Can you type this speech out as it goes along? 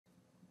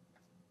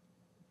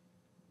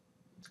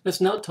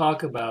Let's now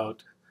talk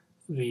about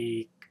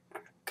the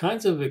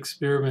kinds of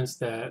experiments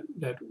that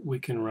we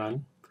can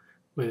run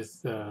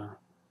with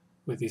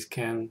these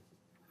CAN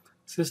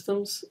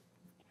systems,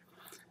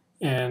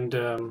 and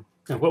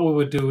what we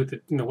would do with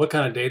it. What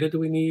kind of data do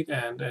we need,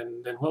 and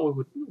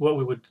what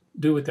we would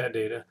do with that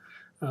data.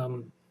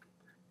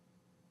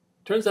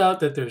 Turns out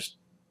that there's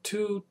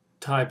two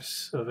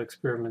types of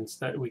experiments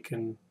that we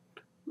can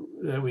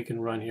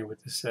run here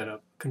with this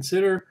setup.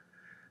 Consider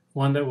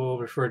one that we'll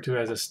refer to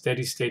as a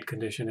steady state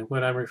condition. And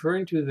what I'm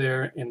referring to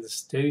there in the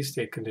steady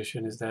state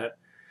condition is that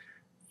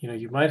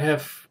you might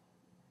have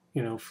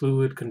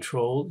fluid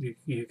control.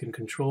 You can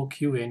control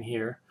Q in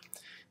here,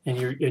 and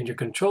you're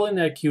controlling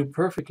that Q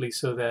perfectly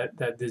so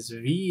that this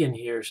V in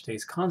here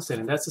stays constant,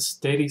 and that's a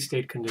steady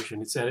state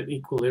condition. It's at an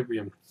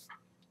equilibrium.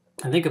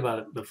 And think about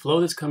it, the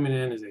flow that's coming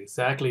in is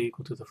exactly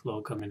equal to the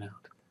flow coming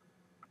out.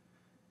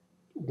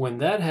 When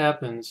that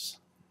happens,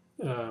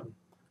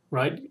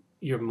 right,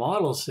 your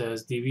model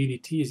says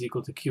dV dt is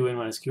equal to Q in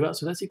minus Q out,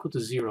 so that's equal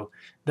to 0.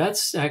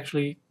 That's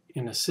actually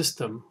in a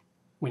system,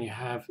 when you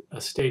have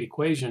a state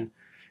equation,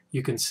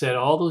 you can set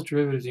all those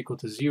derivatives equal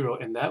to 0,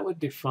 and that would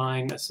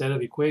define a set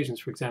of equations.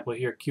 For example,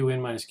 here Q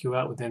in minus Q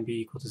out would then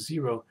be equal to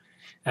 0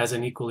 as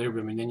an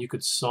equilibrium, and then you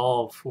could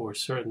solve for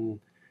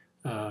certain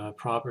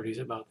properties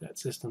about that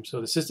system.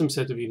 So the system's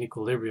said to be in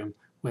equilibrium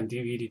when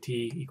dV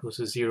dt equals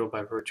to 0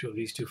 by virtue of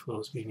these two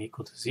flows being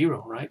equal to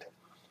 0, right?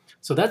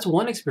 So that's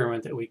one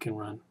experiment that we can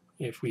run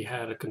if we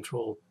had a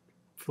controlled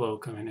flow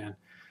coming in.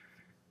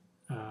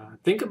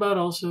 Think about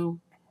also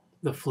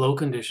the flow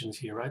conditions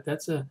here, right?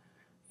 That's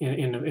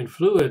in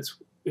fluids,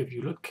 if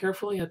you look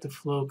carefully at the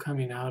flow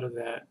coming out of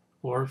that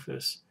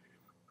orifice,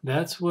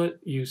 that's what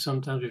you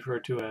sometimes refer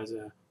to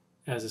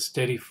as a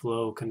steady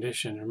flow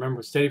condition.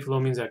 Remember, steady flow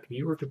means that if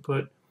you were to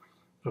put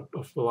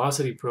a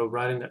velocity probe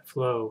right in that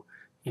flow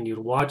and you'd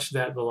watch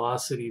that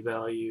velocity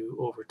value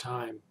over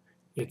time,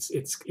 it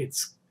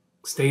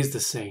stays the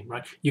same,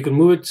 right? You can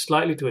move it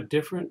slightly to a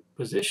different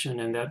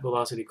position and that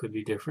velocity could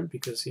be different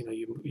because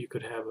you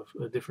could have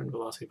a different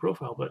velocity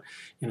profile. But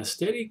in a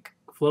steady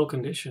flow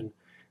condition,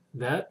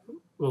 that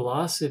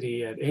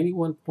velocity at any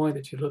one point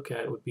that you look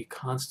at would be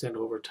constant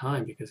over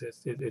time because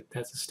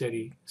that's a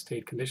steady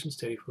state condition,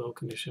 steady flow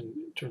condition,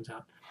 it turns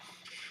out.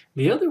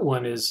 The other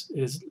one is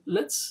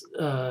let's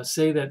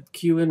say that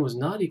Q in was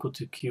not equal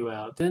to Q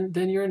out.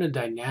 Then you're in a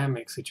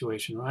dynamic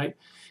situation, right?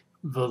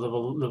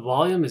 The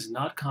volume is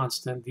not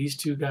constant. These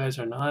two guys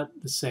are not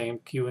the same,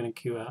 Q in and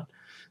Q out.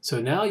 So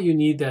now you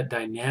need that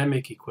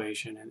dynamic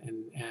equation.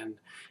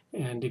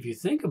 And if you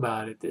think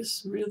about it,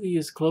 this really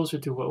is closer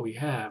to what we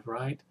have,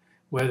 right?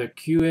 Whether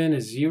Q in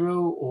is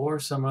 0 or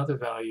some other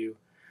value,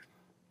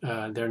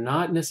 they're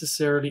not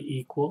necessarily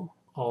equal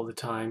all the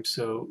time.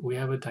 So we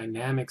have a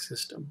dynamic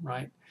system,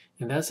 right?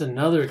 And that's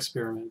another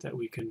experiment that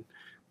we can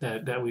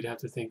that we'd have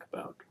to think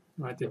about,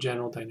 right? The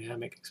general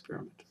dynamic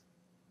experiment.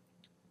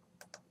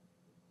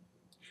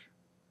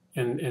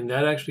 And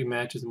that actually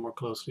matches more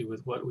closely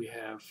with what we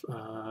have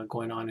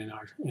going on in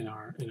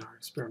our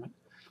experiment.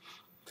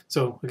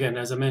 So again,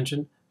 as I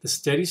mentioned, the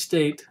steady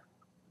state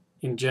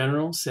in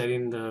general,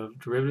 setting the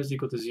derivatives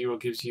equal to 0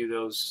 gives you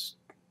those.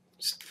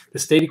 The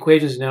state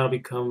equations now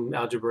become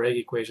algebraic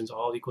equations,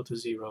 all equal to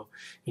 0,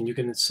 and you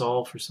can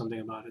solve for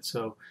something about it.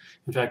 So,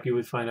 in fact, you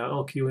would find out,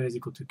 oh, Q in is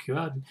equal to Q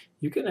out.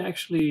 You can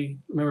actually,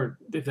 remember,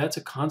 if that's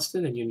a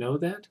constant and you know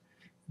that,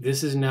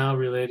 this is now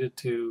related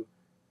to,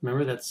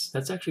 remember,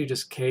 that's actually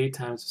just K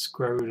times the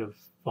square root of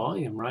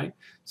volume, right?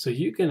 So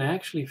you can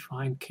actually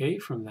find K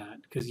from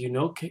that because you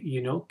know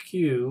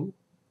Q,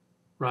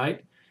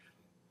 right?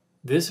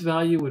 This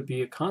value would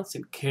be a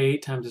constant, K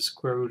times the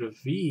square root of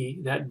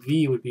V. That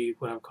V would be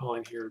what I'm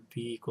calling here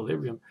V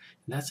equilibrium.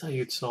 And that's how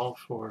you'd solve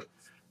for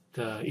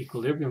the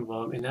equilibrium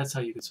volume, and that's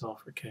how you could solve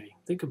for K.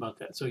 Think about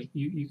that. So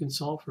you can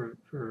solve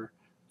for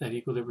that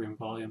equilibrium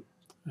volume,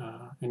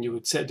 and you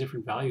would set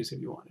different values if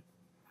you wanted.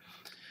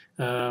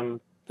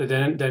 The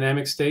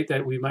dynamic state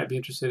that we might be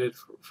interested in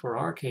for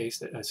our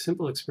case, a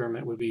simple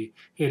experiment would be,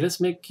 hey, let's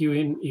make Q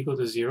in equal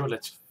to 0.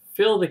 Let's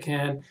fill the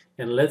can,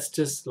 and let's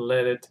just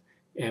let it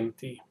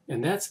empty.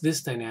 And that's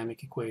this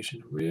dynamic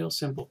equation, a real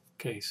simple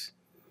case.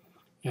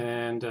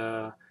 And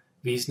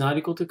V is not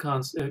equal to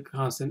constant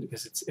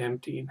because it's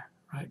empty,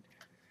 right?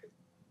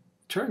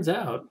 Turns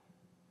out,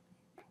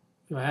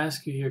 if I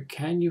ask you here,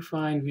 can you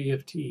find V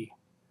of t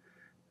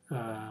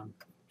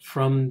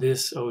from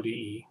this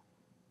ODE?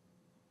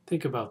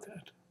 Think about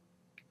that.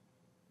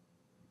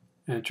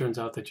 And it turns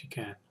out that you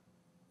can,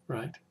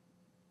 right?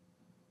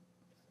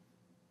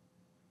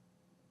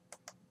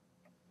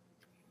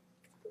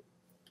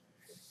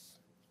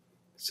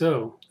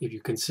 So if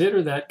you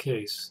consider that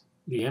case,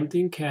 the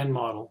emptying can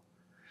model,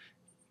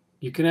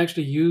 you can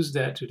actually use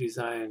that to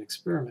design an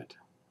experiment.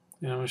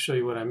 And I'm going to show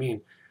you what I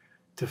mean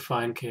to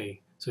find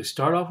K. So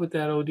start off with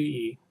that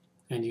ODE,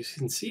 and you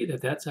can see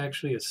that that's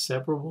actually a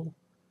separable,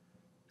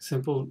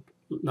 simple,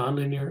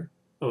 nonlinear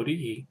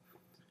ODE.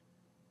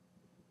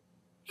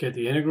 Get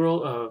the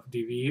integral of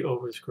dV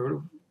over the square root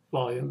of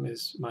volume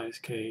is minus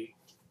K,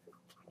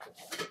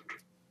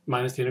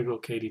 minus the integral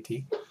K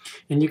dt.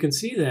 And you can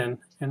see then,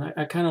 and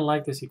I kind of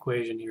like this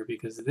equation here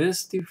because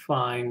this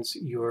defines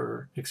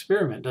your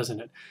experiment,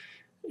 doesn't it?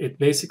 It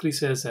basically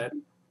says that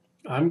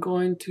I'm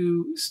going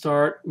to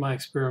start my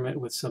experiment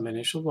with some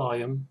initial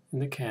volume in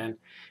the can,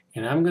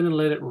 and I'm going to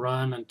let it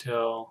run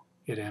until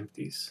it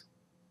empties,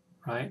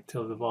 right?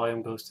 Till the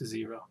volume goes to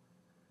 0.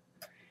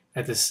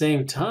 At the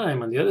same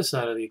time, on the other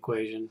side of the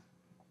equation,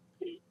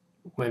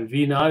 when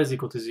V naught is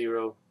equal to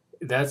 0,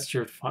 that's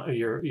your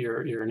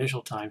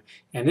initial time,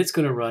 and it's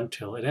going to run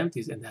till it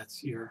empties, and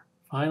that's your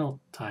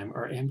final time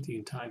or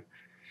emptying time.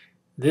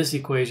 This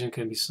equation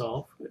can be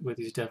solved with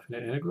these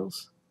definite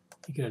integrals.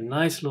 You get a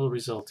nice little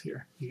result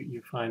here.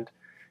 You find,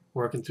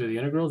 working through the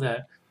integral,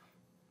 that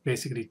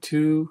basically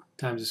 2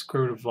 times the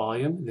square root of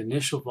volume, the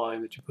initial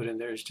volume that you put in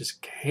there, is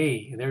just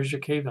k, and there's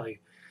your k value.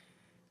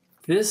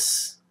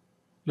 This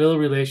little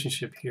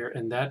relationship here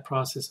and that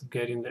process of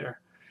getting there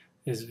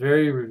is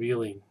very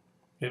revealing.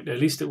 At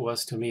least it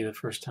was to me the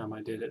first time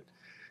I did it.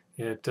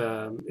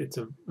 It's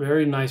a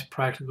very nice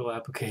practical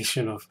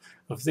application of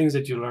things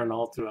that you learn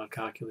all throughout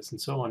calculus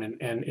and so on,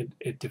 and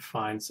it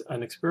defines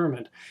an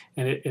experiment,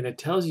 and it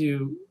tells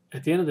you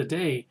at the end of the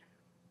day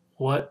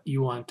what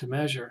you want to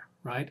measure,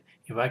 right?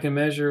 If I can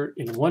measure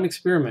in one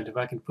experiment, if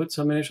I can put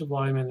some initial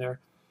volume in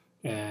there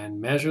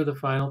and measure the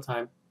final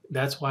time,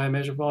 that's why I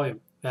measure volume.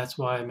 That's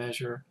why I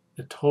measure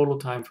the total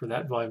time for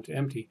that volume to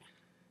empty.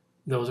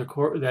 Those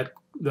are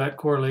that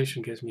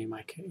correlation gives me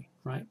my k,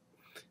 right?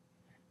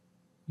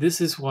 This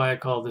is why I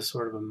call this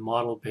sort of a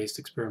model-based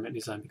experiment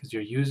design, because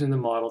you're using the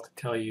model to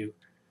tell you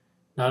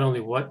not only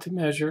what to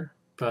measure,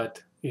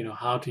 but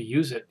how to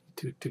use it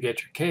to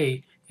get your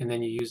k, and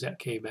then you use that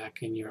k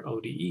back in your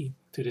ODE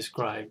to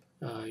describe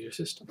your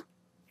system.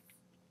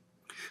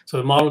 So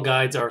the model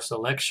guides our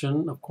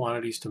selection of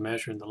quantities to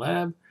measure in the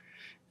lab,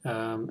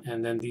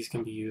 and then these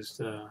can be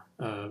used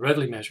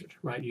readily measured,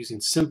 right, using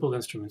simple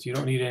instruments. You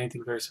don't need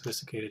anything very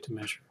sophisticated to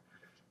measure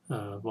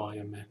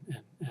volume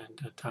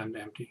and time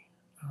to empty.